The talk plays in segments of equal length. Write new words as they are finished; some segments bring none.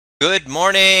Good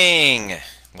morning.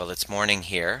 Well, it's morning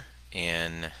here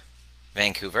in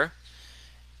Vancouver,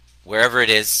 wherever it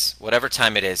is, whatever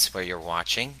time it is where you're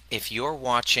watching. If you're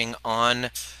watching on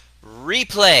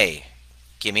replay,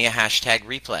 give me a hashtag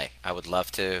replay. I would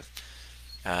love to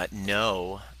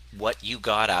know what you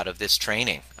got out of this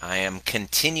training. I am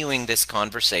continuing this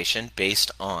conversation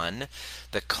based on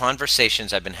the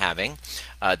conversations I've been having,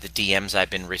 the DMs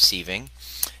I've been receiving,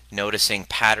 noticing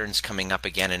patterns coming up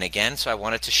again and again. So I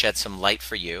wanted to shed some light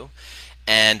for you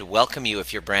and welcome you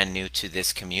if you're brand new to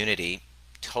this community.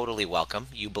 Totally welcome.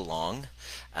 You belong.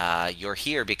 You're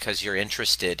here because you're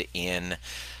interested in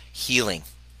healing.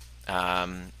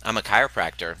 I'm a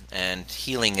chiropractor, and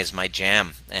healing is my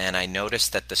jam. And I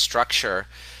noticed that the structure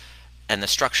and the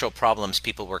structural problems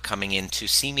people were coming in to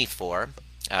see me for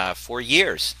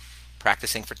years,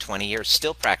 practicing for 20 years,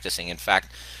 still practicing. In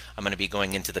fact, I'm going to be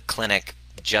going into the clinic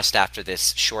just after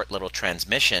this short little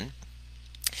transmission.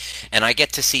 And I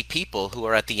get to see people who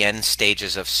are at the end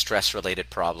stages of stress related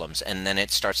problems, and then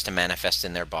it starts to manifest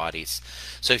in their bodies.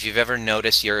 So if you've ever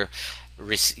noticed you're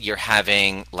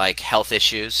having like health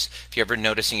issues, if you're ever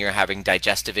noticing you're having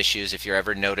digestive issues, if you're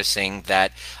ever noticing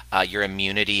that your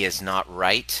immunity is not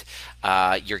right,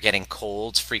 you're getting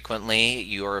colds frequently,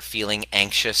 you're feeling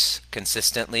anxious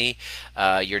consistently,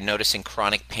 you're noticing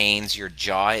chronic pains, your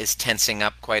jaw is tensing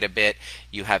up quite a bit,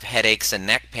 you have headaches and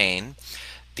neck pain.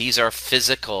 These are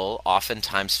physical,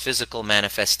 oftentimes physical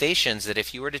manifestations that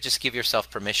if you were to just give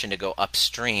yourself permission to go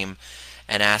upstream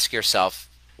and ask yourself,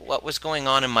 what was going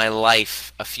on in my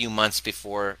life a few months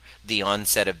before the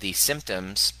onset of these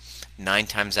symptoms? 9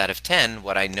 times out of 10,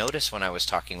 what I noticed when I was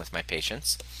talking with my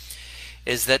patients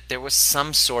is that there was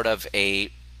some sort of a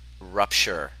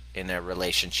rupture in a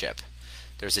relationship.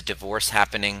 There's a divorce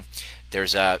happening.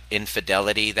 There's a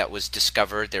infidelity that was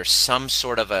discovered. There's some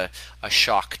sort of a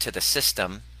shock to the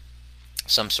system,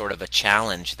 some sort of a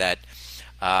challenge that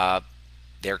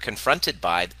they're confronted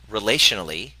by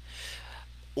relationally,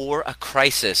 or a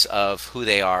crisis of who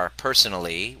they are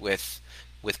personally with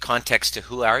context to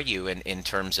who are you in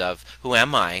terms of who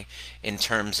am I in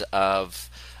terms of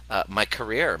my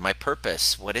career, my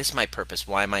purpose. What is my purpose?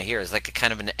 Why am I here? It's like a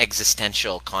kind of an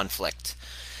existential conflict,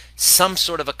 some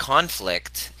sort of a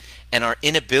conflict, and our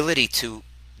inability to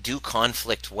do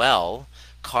conflict well,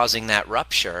 causing that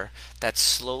rupture that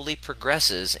slowly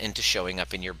progresses into showing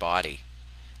up in your body.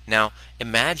 Now,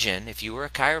 imagine if you were a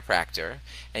chiropractor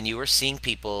and you were seeing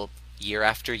people year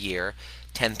after year,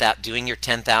 doing your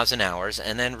 10,000 hours,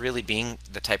 and then really being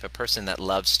the type of person that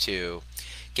loves to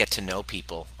get to know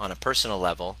people on a personal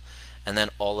level, and then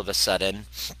all of a sudden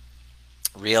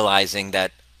realizing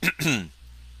that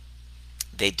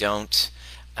they don't,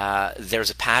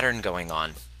 there's a pattern going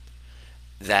on,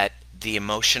 that the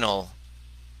emotional,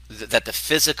 that the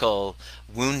physical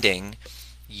wounding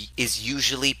is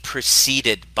usually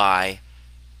preceded by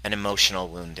an emotional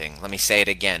wounding. Let me say it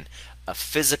again. A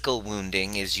physical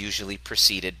wounding is usually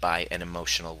preceded by an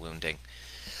emotional wounding.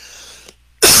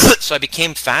 So I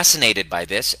became fascinated by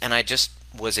this, and I just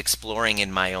was exploring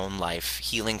in my own life,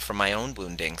 healing from my own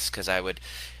woundings, because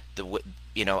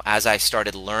as I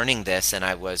started learning this and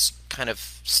I was kind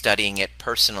of studying it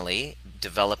personally,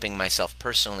 developing myself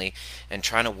personally, and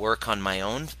trying to work on my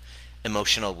own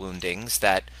emotional woundings,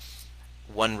 that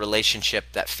one relationship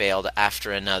that failed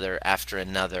after another,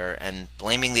 and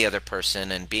blaming the other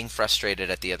person and being frustrated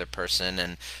at the other person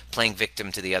and playing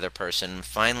victim to the other person.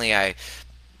 Finally, I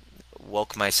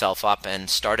woke myself up and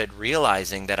started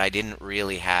realizing that I didn't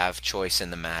really have choice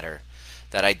in the matter,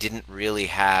 that I didn't really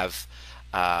have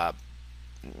uh,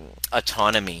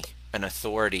 autonomy and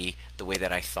authority the way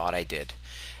that I thought I did.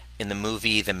 In the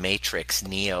movie The Matrix,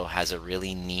 Neo has a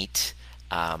really neat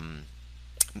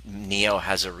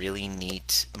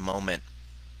moment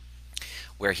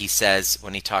where he says,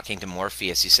 when he's talking to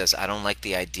Morpheus, he says, "I don't like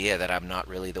the idea that I'm not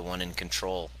really the one in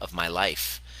control of my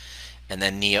life." And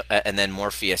then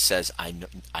Morpheus says,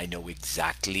 I know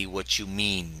exactly what you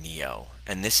mean, Neo."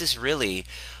 And this is really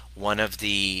one of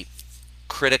the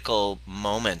critical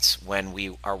moments when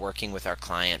we are working with our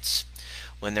clients,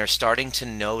 when they're starting to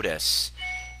notice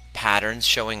patterns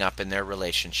showing up in their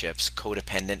relationships,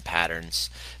 codependent patterns.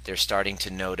 They're starting to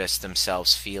notice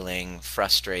themselves feeling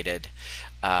frustrated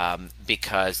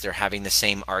because they're having the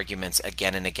same arguments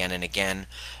again and again and again.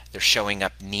 They're showing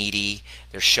up needy.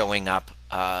 They're showing up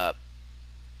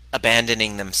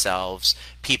abandoning themselves,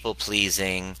 people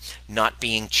pleasing, not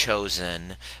being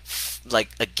chosen. Like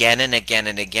again and again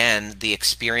and again, the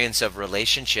experience of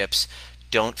relationships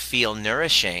don't feel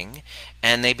nourishing,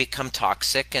 and they become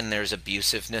toxic, and there's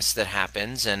abusiveness that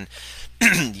happens, and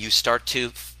you start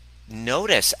to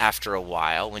notice after a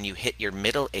while, when you hit your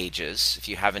middle ages, if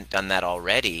you haven't done that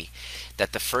already,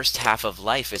 that the first half of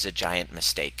life is a giant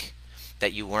mistake.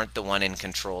 That you weren't the one in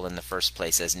control in the first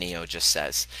place, as Neo just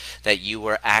says. That you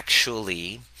were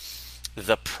actually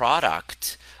the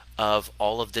product of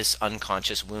all of this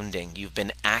unconscious wounding. You've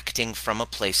been acting from a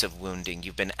place of wounding.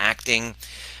 You've been acting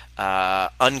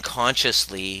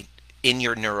unconsciously in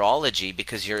your neurology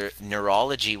because your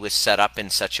neurology was set up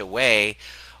in such a way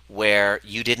where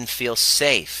you didn't feel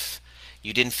safe.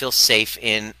 You didn't feel safe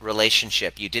in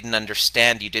relationship. You didn't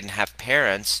understand. You didn't have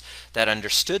parents that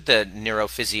understood the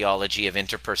neurophysiology of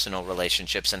interpersonal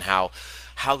relationships and how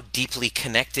deeply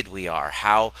connected we are,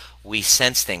 how we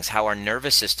sense things, how our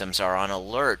nervous systems are on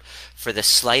alert for the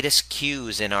slightest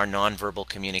cues in our nonverbal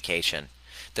communication,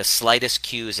 the slightest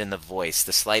cues in the voice,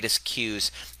 the slightest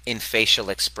cues in facial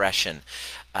expression.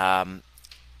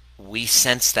 We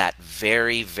sense that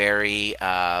very, very,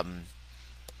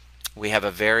 we have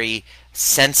a very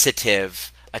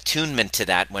sensitive attunement to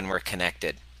that when we're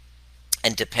connected.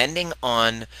 And depending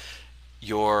on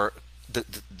your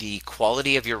the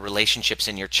quality of your relationships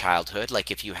in your childhood,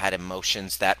 like if you had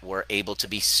emotions that were able to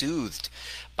be soothed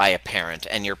by a parent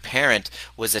and your parent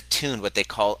was attuned, what they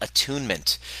call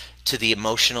attunement, to the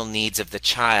emotional needs of the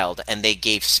child, and they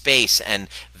gave space and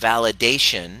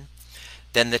validation,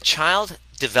 then the child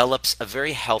develops a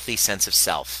very healthy sense of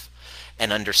self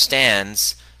and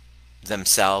understands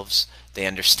themselves. They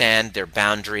understand their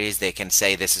boundaries. They can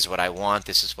say, this is what I want,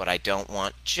 this is what I don't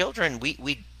want. Children,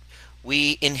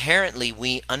 we inherently,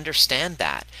 we understand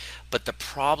that. But the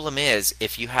problem is,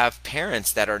 if you have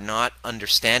parents that are not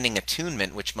understanding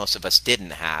attunement, which most of us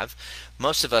didn't have,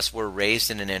 most of us were raised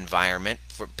in an environment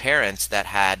for parents that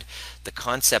had the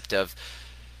concept of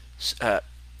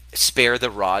spare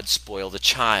the rod, spoil the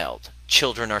child.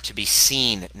 Children are to be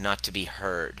seen, not to be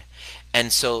heard.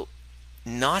 And so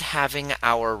not having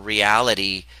our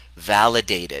reality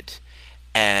validated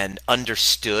and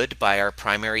understood by our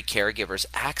primary caregivers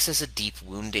acts as a deep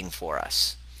wounding for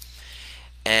us.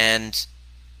 And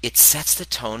it sets the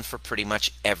tone for pretty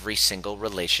much every single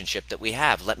relationship that we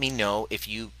have. Let me know if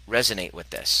you resonate with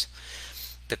this.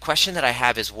 The question that I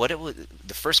have is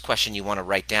the first question you want to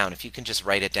write down, if you can just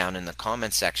write it down in the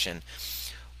comment section.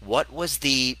 What was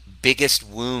the biggest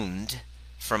wound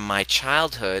from my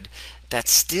childhood that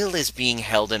still is being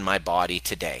held in my body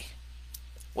today?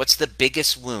 What's the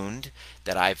biggest wound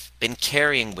that I've been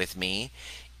carrying with me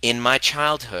in my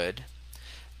childhood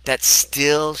that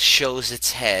still shows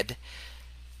its head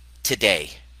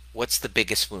today? What's the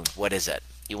biggest wound? What is it?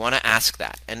 You want to ask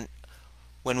that. And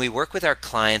when we work with our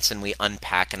clients and we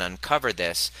unpack and uncover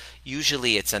this,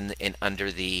 usually it's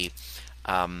under the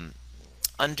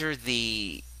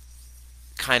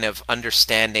kind of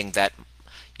understanding that,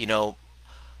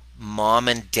 mom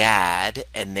and dad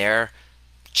and their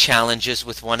challenges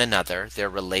with one another, their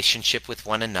relationship with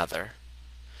one another,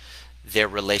 their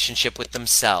relationship with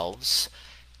themselves,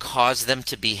 cause them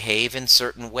to behave in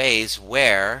certain ways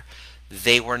where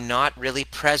they were not really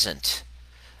present.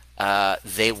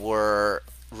 They were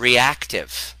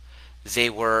reactive. They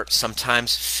were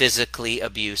sometimes physically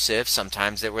abusive.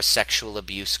 Sometimes there was sexual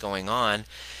abuse going on.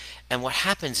 And what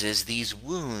happens is these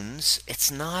wounds,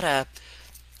 it's not a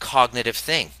cognitive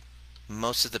thing.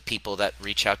 Most of the people that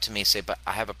reach out to me say, but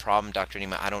I have a problem, Dr.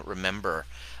 Nima, I don't remember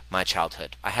my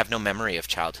childhood. I have no memory of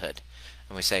childhood.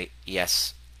 And we say,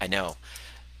 yes, I know.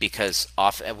 Because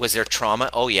was there trauma?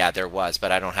 Oh yeah, there was, but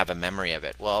I don't have a memory of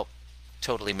it. Well,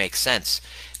 totally makes sense,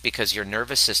 because your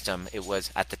nervous system, it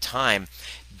was at the time,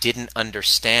 didn't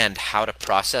understand how to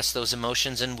process those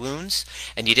emotions and wounds,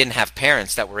 and you didn't have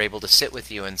parents that were able to sit with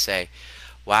you and say,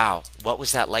 wow, what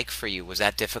was that like for you? Was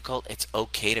that difficult? It's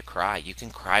okay to cry. You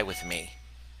can cry with me.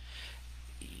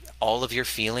 All of your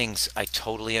feelings, I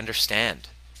totally understand.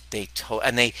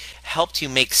 And they helped you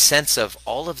make sense of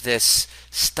all of this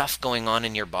stuff going on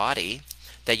in your body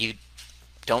that you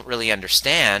don't really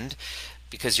understand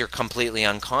because you're completely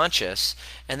unconscious.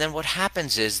 And then what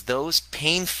happens is those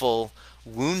painful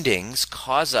woundings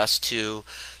cause us to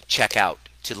check out,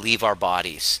 to leave our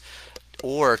bodies,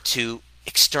 or to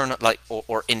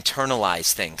or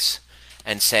internalize things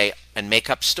and say and make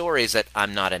up stories that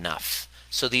I'm not enough.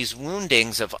 So these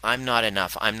woundings of I'm not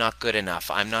enough, I'm not good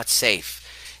enough, I'm not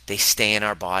safe, they stay in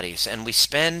our bodies. And we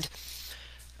spend,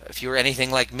 if you're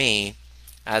anything like me,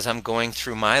 as I'm going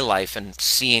through my life and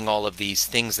seeing all of these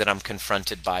things that I'm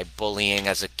confronted by, bullying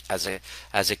as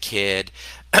a kid,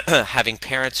 having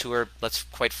parents who are, let's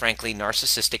quite frankly,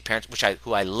 narcissistic parents,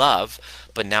 who I love,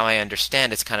 but now I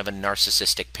understand it's kind of a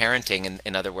narcissistic parenting.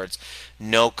 In other words,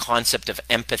 no concept of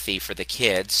empathy for the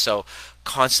kids. So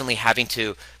constantly having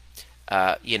to,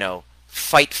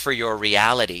 fight for your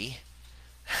reality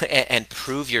and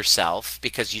prove yourself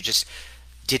because you just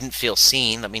didn't feel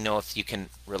seen. Let me know if you can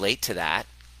relate to that.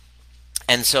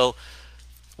 And so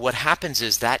what happens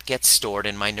is that gets stored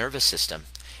in my nervous system.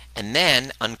 And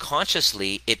then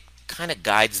unconsciously, it kind of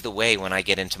guides the way when I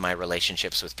get into my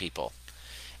relationships with people.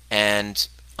 And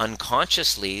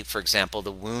unconsciously, for example,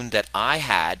 the wound that I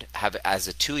have as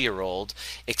a 2-year-old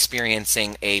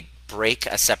experiencing a break,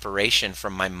 a separation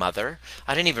from my mother.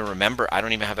 I didn't even remember. I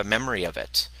don't even have a memory of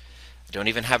it. I don't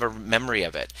even have a memory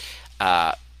of it.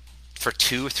 For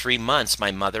 2 or 3 months,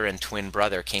 my mother and twin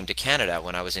brother came to Canada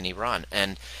when I was in Iran,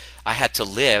 and I had to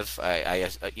live.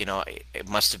 It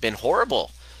must have been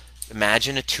horrible.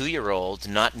 Imagine a 2-year-old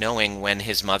not knowing when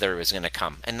his mother was going to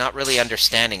come and not really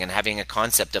understanding and having a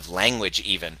concept of language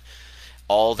even.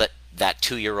 All that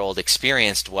 2-year-old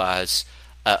experienced was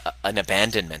an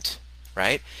abandonment,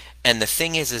 right? And the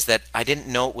thing is that I didn't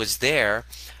know it was there.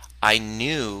 I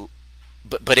knew,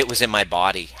 but it was in my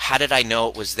body. How did I know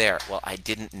it was there? Well, I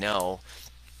didn't know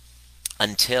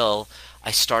until I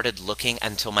started looking,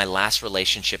 until my last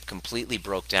relationship completely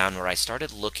broke down, where I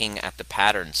started looking at the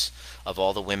patterns of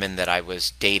all the women that I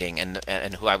was dating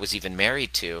and who I was even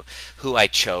married to, who I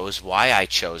chose, why I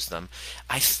chose them.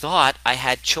 I thought I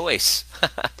had choice.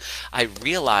 I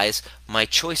realized my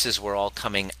choices were all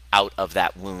coming out of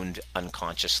that wound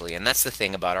unconsciously. And that's the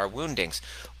thing about our woundings.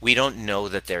 We don't know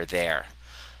that they're there.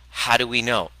 How do we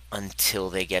know? Until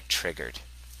they get triggered.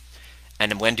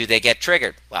 And when do they get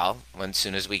triggered? Well, as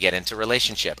soon as we get into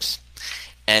relationships.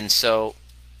 And so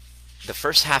the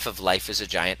first half of life is a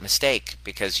giant mistake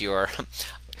because you're,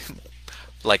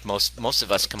 like most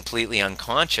of us, completely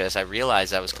unconscious. I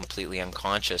realized I was completely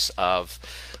unconscious of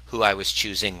who I was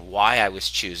choosing, why I was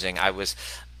choosing. I was,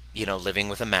 living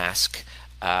with a mask.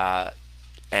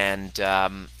 And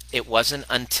it wasn't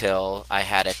until I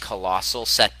had a colossal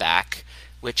setback,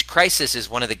 which crisis is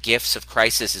one of the gifts of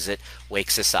crisis, is it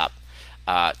wakes us up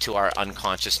to our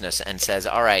unconsciousness and says,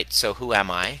 all right, so who am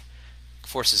I?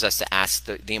 Forces us to ask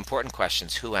the important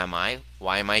questions. Who am I?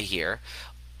 Why am I here?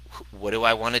 What do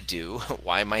I want to do?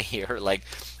 Why am I here? Like,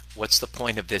 what's the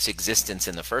point of this existence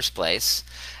in the first place?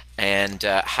 And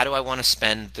how do I want to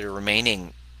spend the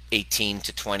remaining 18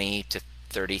 to 20 to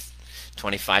 30,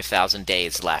 25,000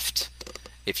 days left?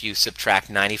 If you subtract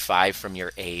 95 from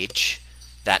your age,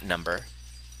 that number,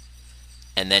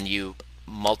 and then you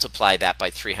multiply that by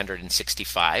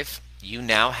 365, you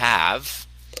now have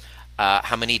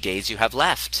how many days you have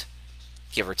left,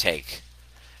 give or take.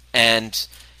 And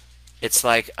it's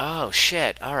like, oh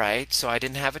shit, all right, so I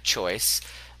didn't have a choice.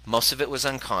 Most of it was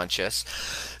unconscious.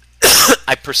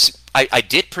 I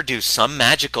did produce some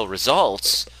magical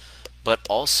results, but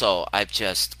also I've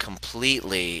just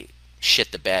completely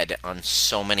shit the bed on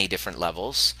so many different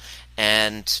levels.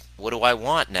 And what do I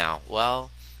want now? Well,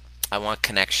 I want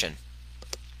connection.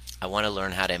 I want to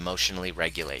learn how to emotionally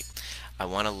regulate. I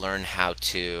want to learn how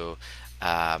to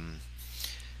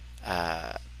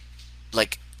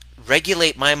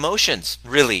regulate my emotions.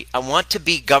 Really, I want to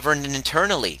be governed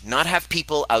internally, not have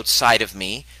people outside of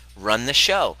me run the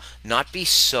show, not be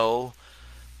so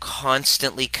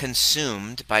constantly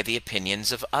consumed by the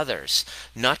opinions of others,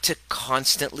 not to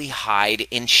constantly hide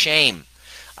in shame.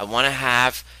 I want to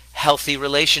have healthy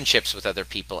relationships with other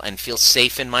people and feel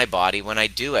safe in my body when I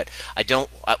do it. I don't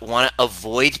want to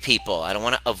avoid people. I don't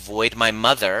want to avoid my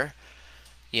mother,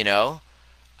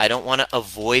 I don't want to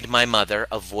avoid my mother,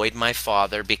 avoid my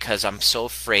father because I'm so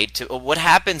afraid to. What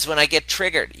happens when I get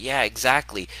triggered? Yeah,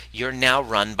 exactly. You're now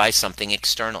run by something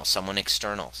external, someone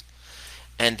external.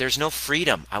 And there's no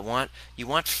freedom. You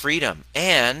want freedom,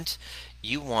 and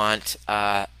you want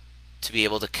to be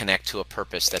able to connect to a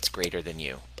purpose that's greater than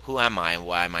you. Who am I and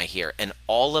why am I here? And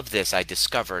all of this, I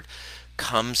discovered,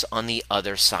 comes on the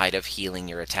other side of healing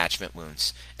your attachment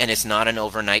wounds. And it's not an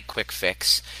overnight quick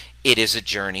fix. It is a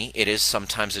journey. It is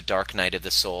sometimes a dark night of the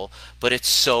soul, but it's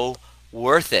so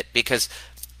worth it because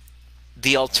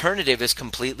the alternative is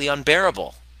completely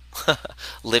unbearable.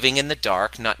 Living in the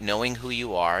dark, not knowing who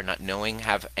you are, not knowing,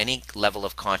 have any level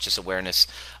of conscious awareness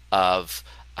of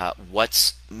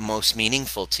what's most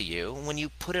meaningful to you. When you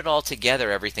put it all together,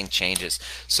 everything changes.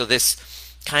 So this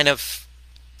kind of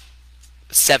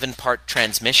 7-part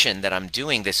transmission that I'm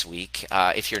doing this week,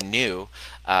 if you're new,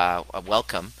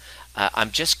 welcome.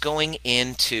 I'm just going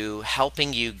into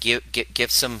helping you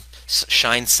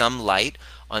shine some light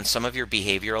on some of your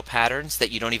behavioral patterns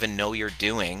that you don't even know you're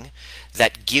doing,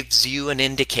 that gives you an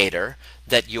indicator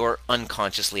that you're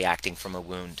unconsciously acting from a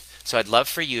wound. So I'd love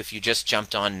for you, if you just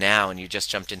jumped on now and you just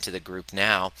jumped into the group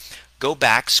now, go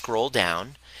back, scroll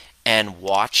down, and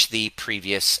watch the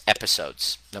previous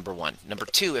episodes, number one. Number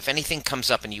two, if anything comes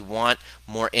up and you want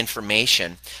more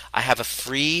information, I have a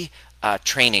free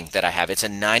training that I have. It's a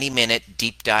 90-minute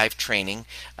deep dive training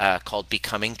called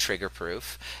Becoming Trigger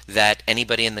Proof that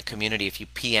anybody in the community, if you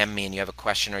PM me and you have a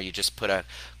question or you just put a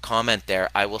comment there,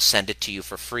 I will send it to you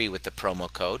for free with the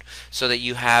promo code so that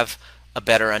you have a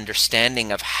better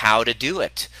understanding of how to do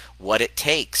it, what it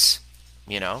takes,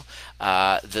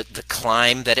 the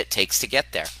climb that it takes to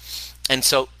get there. And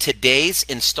so today's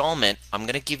installment, I'm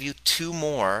going to give you two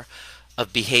more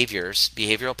of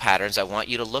behavioral patterns I want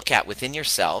you to look at within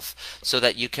yourself so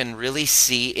that you can really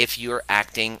see if you're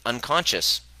acting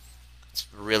unconscious. It's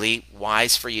really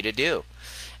wise for you to do.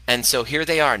 And so here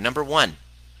they are. Number one,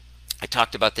 I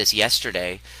talked about this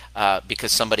yesterday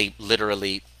because somebody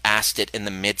literally asked it in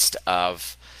the midst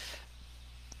of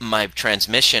my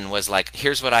transmission, was like,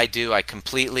 here's what I do. I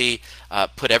completely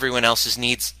put everyone else's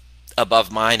needs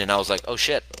above mine. And I was like, oh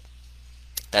shit,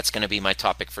 that's going to be my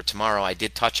topic for tomorrow. I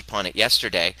did touch upon it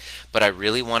yesterday, but I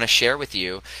really want to share with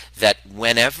you that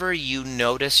whenever you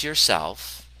notice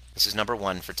yourself, this is number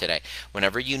one for today,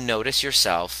 whenever you notice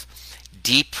yourself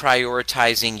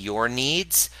deprioritizing your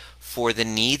needs for the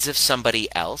needs of somebody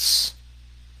else,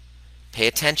 pay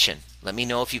attention. Let me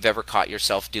know if you've ever caught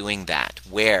yourself doing that.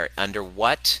 Where, under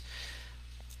what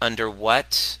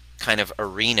kind of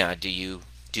arena do you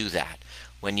do that?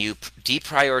 When you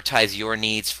deprioritize your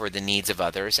needs for the needs of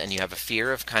others and you have a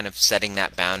fear of kind of setting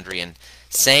that boundary and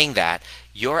saying that,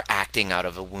 you're acting out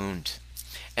of a wound.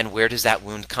 And where does that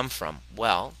wound come from?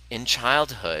 Well, in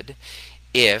childhood,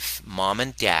 if mom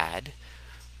and dad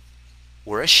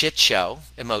were a shit show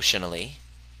emotionally,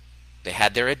 they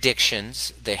had their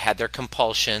addictions, they had their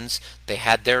compulsions, they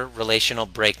had their relational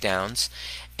breakdowns,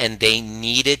 and they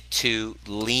needed to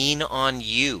lean on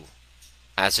you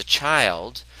as a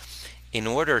child. In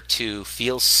order to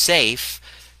feel safe,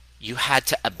 you had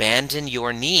to abandon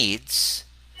your needs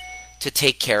to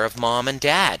take care of mom and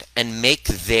dad and make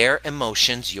their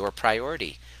emotions your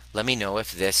priority. Let me know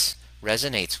if this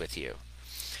resonates with you.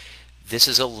 This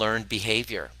is a learned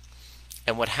behavior.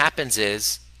 And what happens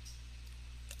is,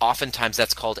 oftentimes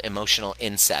that's called emotional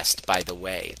incest, by the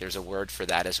way. There's a word for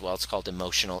that as well. It's called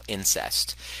emotional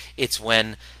incest. It's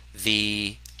when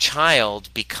the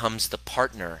child becomes the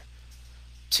partner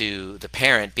to the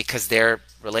parent because their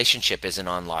relationship isn't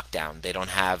on lockdown. They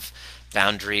don't have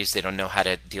boundaries. They don't know how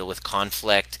to deal with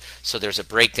conflict. So there's a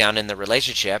breakdown in the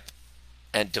relationship,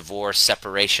 and divorce,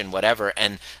 separation, whatever,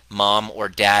 and mom or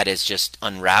dad is just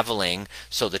unraveling.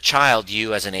 So the child,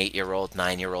 you as an 8-year-old,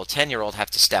 9-year-old, 10-year-old,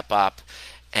 have to step up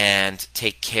and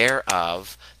take care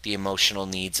of the emotional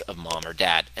needs of mom or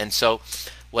dad. And so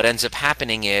what ends up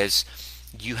happening is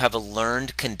you have a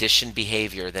learned conditioned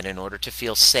behavior that in order to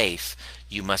feel safe,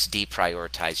 you must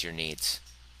deprioritize your needs.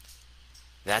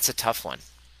 That's a tough one.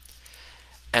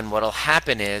 And what will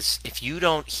happen is, if you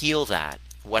don't heal that,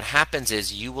 what happens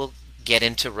is you will get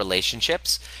into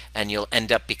relationships and you'll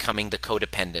end up becoming the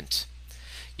codependent.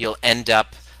 You'll end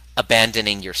up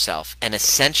abandoning yourself. And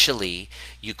essentially,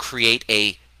 you create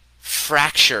a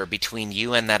fracture between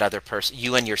you and that other person,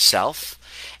 you and yourself.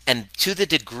 And to the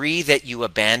degree that you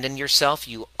abandon yourself,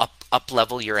 you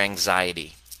up-level your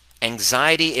anxiety.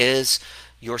 Anxiety is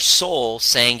your soul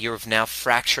saying you've now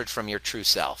fractured from your true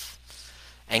self.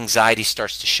 Anxiety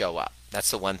starts to show up.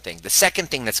 That's the one thing. The second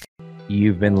thing that's...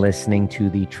 You've been listening to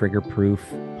the Trigger Proof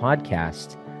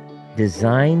podcast,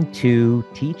 designed to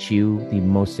teach you the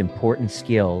most important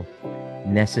skill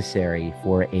necessary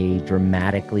for a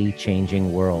dramatically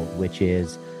changing world, which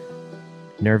is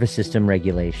nervous system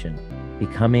regulation.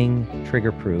 Becoming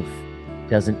trigger proof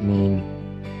doesn't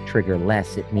mean trigger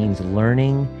less. It means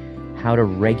learning how to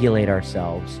regulate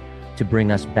ourselves to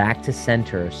bring us back to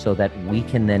center so that we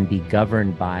can then be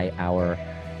governed by our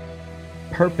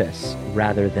purpose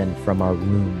rather than from our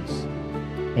wounds.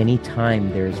 Anytime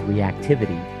there's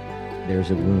reactivity,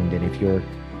 there's a wound. And if you're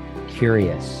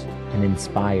curious and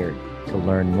inspired to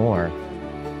learn more,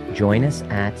 join us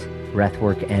at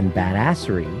Breathwork and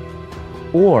Badassery,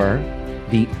 or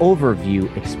the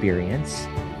overview experience,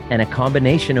 and a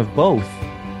combination of both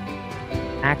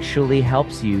actually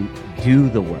helps you do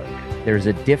the work. There's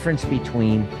a difference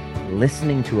between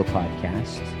listening to a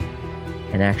podcast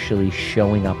and actually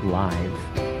showing up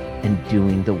live and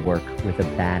doing the work with a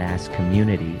badass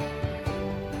community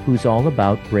who's all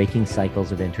about breaking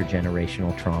cycles of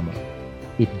intergenerational trauma.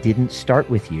 It didn't start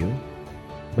with you,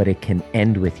 but it can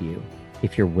end with you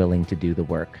if you're willing to do the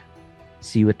work.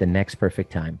 See you at the next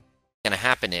perfect time. Going to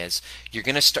happen is you're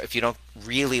going to start, if you don't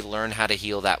really learn how to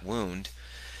heal that wound,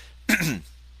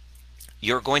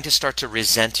 you're going to start to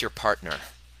resent your partner.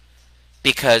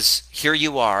 Because here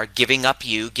you are giving up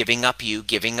you, giving up you,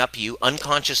 giving up you,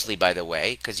 unconsciously, by the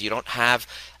way, because you don't have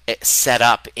it set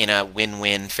up in a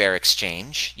win-win fair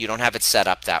exchange. You don't have it set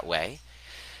up that way.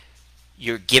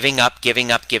 You're giving up,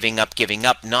 giving up, giving up, giving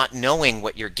up, not knowing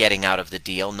what you're getting out of the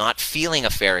deal, not feeling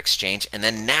a fair exchange, and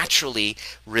then naturally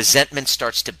resentment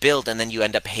starts to build, and then you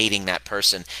end up hating that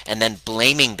person and then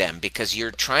blaming them because you're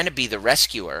trying to be the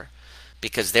rescuer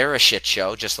because they're a shit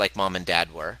show, just like mom and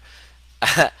dad were.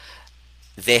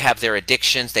 They have their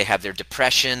addictions, they have their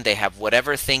depression, they have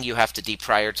whatever thing you have to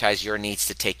deprioritize your needs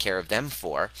to take care of them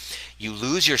for. You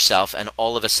lose yourself, and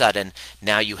all of a sudden,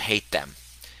 now you hate them.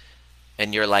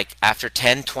 And you're like, after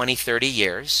 10, 20, 30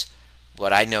 years,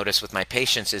 what I notice with my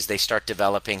patients is they start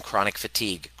developing chronic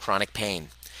fatigue, chronic pain.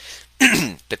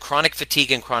 The chronic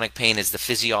fatigue and chronic pain is the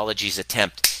physiology's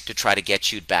attempt to try to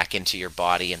get you back into your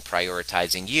body and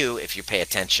prioritizing you if you pay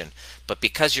attention. But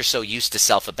because you're so used to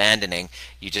self-abandoning,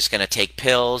 you're just going to take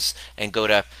pills and go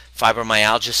to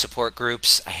fibromyalgia support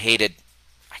groups. I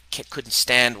couldn't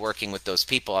stand working with those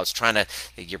people. I was trying to,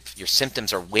 your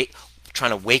symptoms are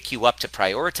trying to wake you up to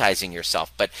prioritizing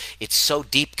yourself, but it's so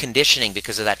deep conditioning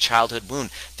because of that childhood wound.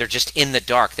 They're just in the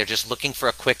dark. They're just looking for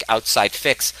a quick outside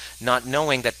fix, not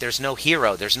knowing that there's no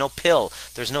hero, there's no pill,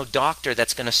 there's no doctor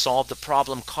that's going to solve the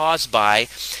problem caused by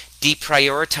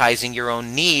deprioritizing your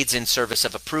own needs in service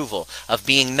of approval, of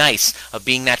being nice, of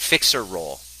being that fixer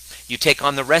role. You take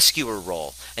on the rescuer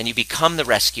role and you become the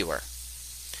rescuer.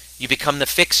 You become the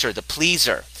fixer, the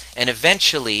pleaser, and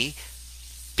eventually,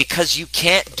 because you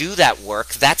can't do that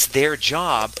work, that's their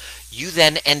job, you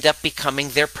then end up becoming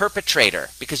their perpetrator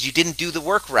because you didn't do the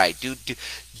work right, do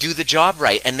the job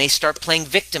right, and they start playing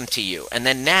victim to you. And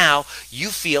then now you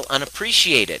feel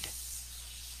unappreciated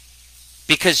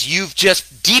because you've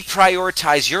just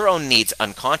deprioritized your own needs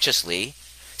unconsciously,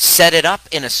 set it up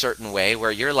in a certain way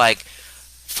where you're like,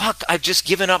 fuck, I've just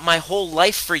given up my whole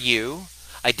life for you.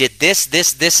 I did this,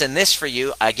 this, this, and this for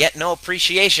you. I get no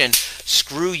appreciation.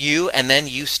 Screw you. And then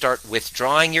you start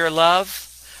withdrawing your love,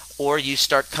 or you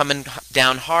start coming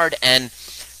down hard and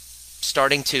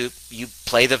you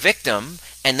play the victim,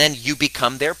 and then you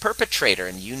become their perpetrator.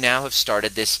 And you now have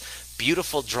started this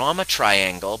beautiful drama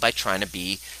triangle by trying to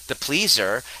be the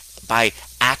pleaser, by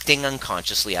acting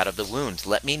unconsciously out of the wound.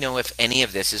 Let me know if any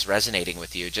of this is resonating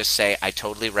with you. Just say, I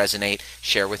totally resonate.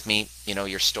 Share with me,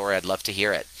 your story. I'd love to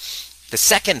hear it. The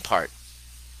second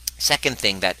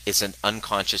thing that is an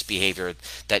unconscious behavior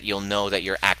that you'll know that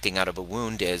you're acting out of a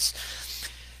wound is,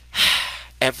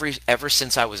 ever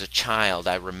since I was a child,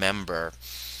 I remember,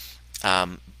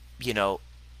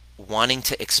 wanting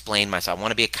to explain myself. I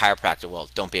want to be a chiropractor. Well,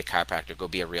 don't be a chiropractor. Go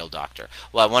be a real doctor.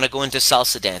 Well, I want to go into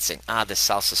salsa dancing. The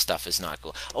salsa stuff is not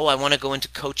cool. Oh, I want to go into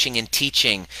coaching and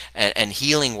teaching and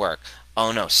healing work.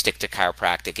 Oh no, stick to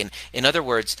chiropractic. And in other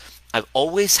words, I've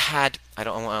always had, I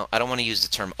don't want to use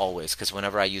the term always, because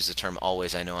whenever I use the term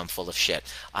always, I know I'm full of shit.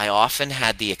 I often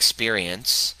had the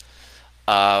experience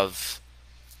of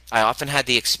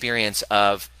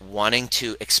wanting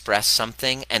to express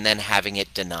something and then having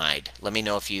it denied. Let me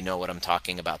know if you know what I'm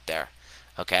talking about there.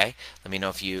 Okay? Let me know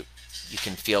if you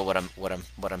can feel what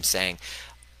I'm saying.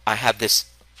 I have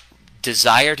this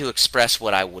desire to express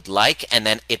what I would like and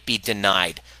then it be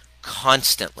denied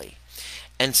constantly.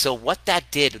 And so what that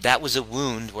did, that was a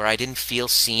wound where I didn't feel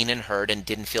seen and heard and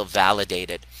didn't feel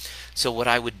validated. So what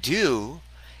I would do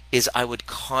is I would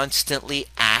constantly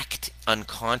act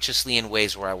unconsciously in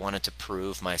ways where I wanted to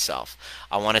prove myself.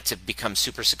 I wanted to become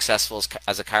super successful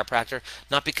as a chiropractor,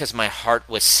 not because my heart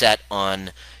was set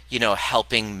on,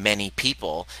 helping many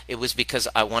people. It was because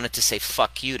I wanted to say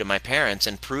fuck you to my parents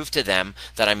and prove to them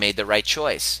that I made the right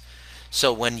choice.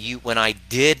 So when I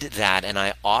did that and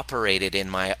I operated in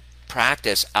my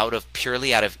practice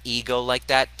purely out of ego like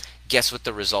that, guess what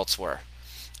the results were?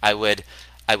 I would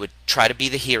try to be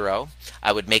the hero.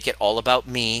 I would make it all about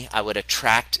me. I would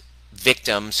attract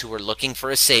victims who were looking for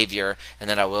a savior, and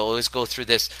then I would always go through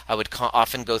this. I would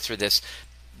often go through this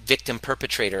victim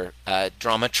perpetrator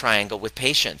drama triangle with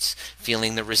patients,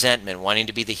 feeling the resentment, wanting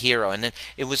to be the hero, and then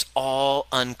it was all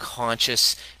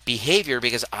unconscious behavior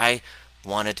because I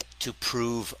wanted to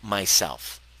prove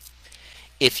myself.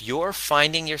 If you're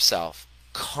finding yourself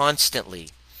constantly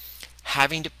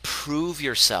having to prove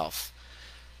yourself,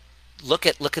 look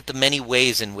at the many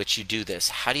ways in which you do this.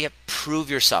 How do you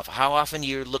prove yourself? How often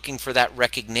you're looking for that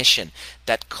recognition,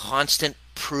 that constant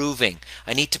proving.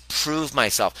 I need to prove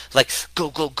myself. Like, go,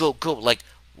 go, go, go. Like,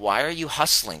 why are you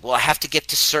hustling? Well, I have to get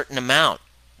to a certain amount.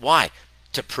 Why?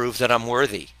 To prove that I'm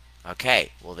worthy.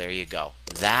 Okay, well, there you go.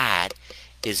 That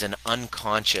is an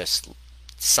unconscious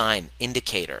sign,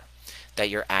 indicator that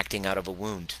you're acting out of a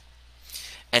wound.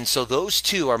 And so those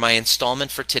two are my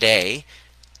installment for today.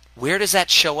 Where does that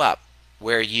show up?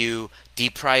 Where you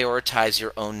deprioritize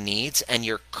your own needs and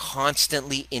you're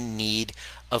constantly in need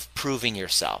of proving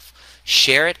yourself.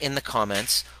 Share it in the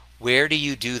comments. Where do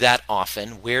you do that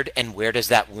often? Where does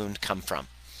that wound come from?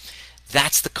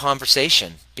 That's the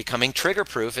conversation. Becoming trigger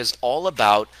proof is all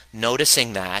about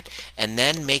noticing that and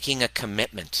then making a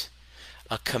commitment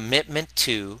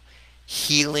to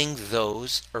healing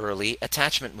those early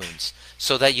attachment wounds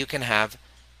so that you can have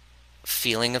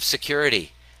feeling of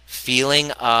security,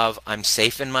 feeling of I'm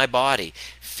safe in my body,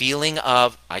 feeling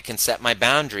of I can set my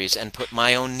boundaries and put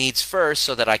my own needs first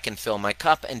so that I can fill my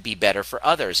cup and be better for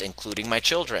others, including my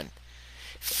children.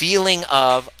 Feeling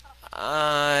of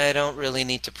I don't really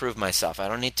need to prove myself. I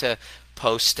don't need to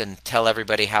post and tell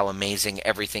everybody how amazing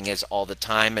everything is all the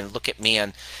time and look at me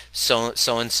and so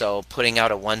and so putting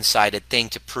out a one-sided thing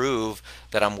to prove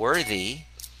that I'm worthy.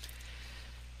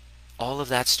 All of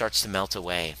that starts to melt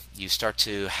away. You start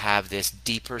to have this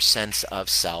deeper sense of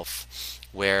self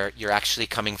where you're actually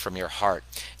coming from your heart.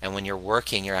 And when you're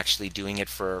working, you're actually doing it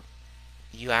for,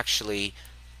 you actually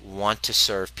want to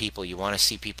serve people. You want to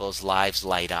see people's lives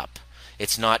light up.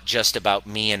 It's not just about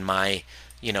me and my,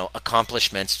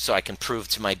 accomplishments so I can prove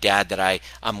to my dad that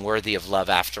I'm worthy of love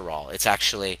after all. It's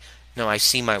actually, no, I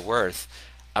see my worth.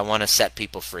 I want to set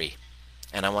people free.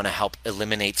 And I want to help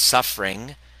eliminate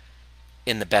suffering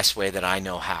in the best way that I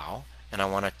know how, and I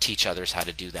want to teach others how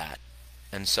to do that.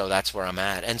 And so that's where I'm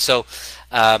at. And so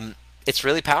it's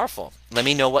really powerful. Let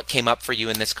me know what came up for you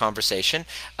in this conversation.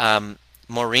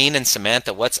 Maureen and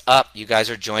Samantha, what's up? You guys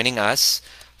are joining us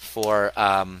for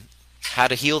how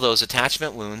to heal those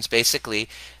attachment wounds. Basically,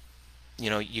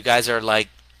 you guys are like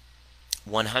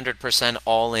 100%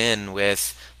 all in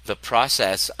with the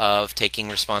process of taking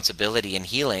responsibility and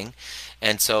healing.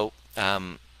 And so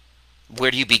where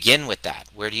do you begin with that?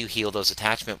 Where do you heal those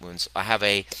attachment wounds? I have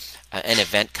an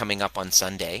event coming up on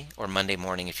Sunday or Monday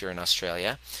morning if you're in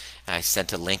Australia. I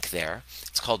sent a link there.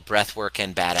 It's called Breathwork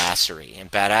and Badassery. In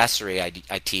Badassery,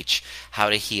 I teach how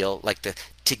to heal,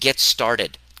 to get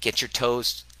started, get your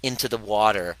toes into the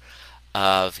water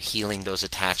of healing those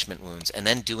attachment wounds, and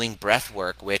then doing breath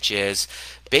work, which is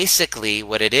basically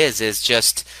what it is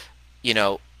just,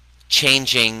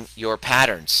 changing your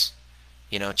patterns.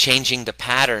 Changing the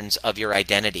patterns of your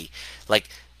identity, like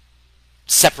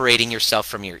separating yourself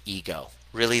from your ego,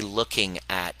 really looking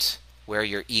at where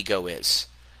your ego is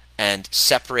and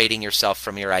separating yourself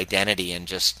from your identity and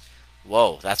just,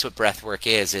 whoa, that's what breath work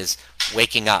is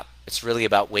waking up. It's really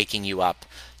about waking you up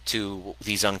to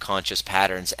these unconscious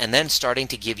patterns and then starting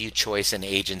to give you choice and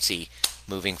agency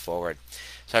moving forward.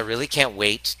 So I really can't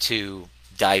wait to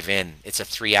dive in. It's a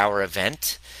 3-hour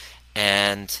event,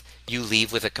 and you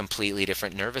leave with a completely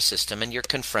different nervous system and you're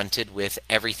confronted with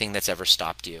everything that's ever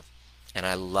stopped you. And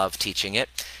I love teaching it.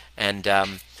 And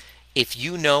if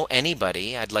you know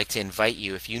anybody, I'd like to invite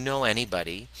you, if you know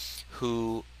anybody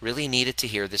who really needed to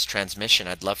hear this transmission,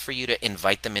 I'd love for you to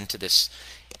invite them into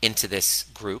this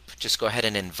group. Just go ahead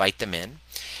and invite them in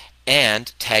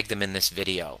and tag them in this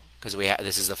video, because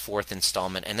this is the 4th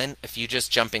installment. And then if you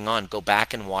just jumping on, go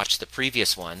back and watch the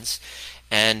previous ones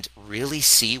and really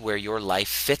see where your life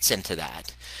fits into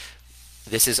that.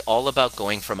 This is all about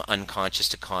going from unconscious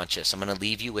to conscious. I'm going to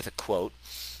leave you with a quote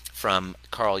from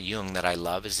Carl Jung that I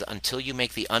love, is until you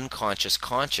make the unconscious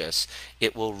conscious,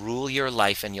 it will rule your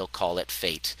life and you'll call it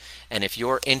fate. And if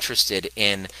you're interested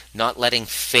in not letting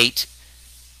fate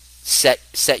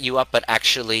set you up, but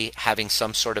actually having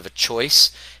some sort of a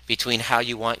choice between how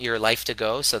you want your life to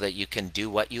go so that you can do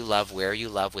what you love, where you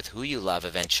love, with who you love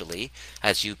eventually,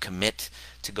 as you commit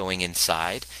to going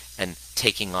inside and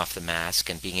taking off the mask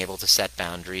and being able to set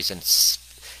boundaries and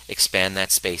expand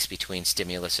that space between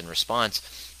stimulus and response,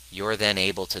 you're then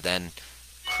able to then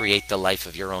create the life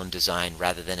of your own design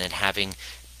rather than it having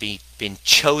been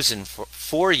chosen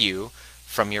for you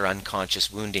from your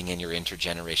unconscious wounding and your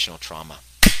intergenerational trauma.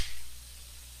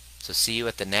 So see you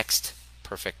at the next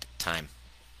perfect time.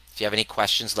 If you have any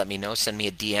questions, let me know. Send me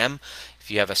a DM.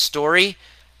 If you have a story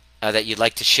that you'd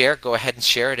like to share, go ahead and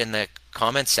share it in the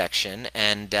comment section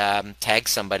and tag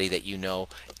somebody that you know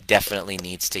definitely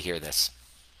needs to hear this.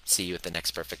 See you at the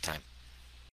next perfect time.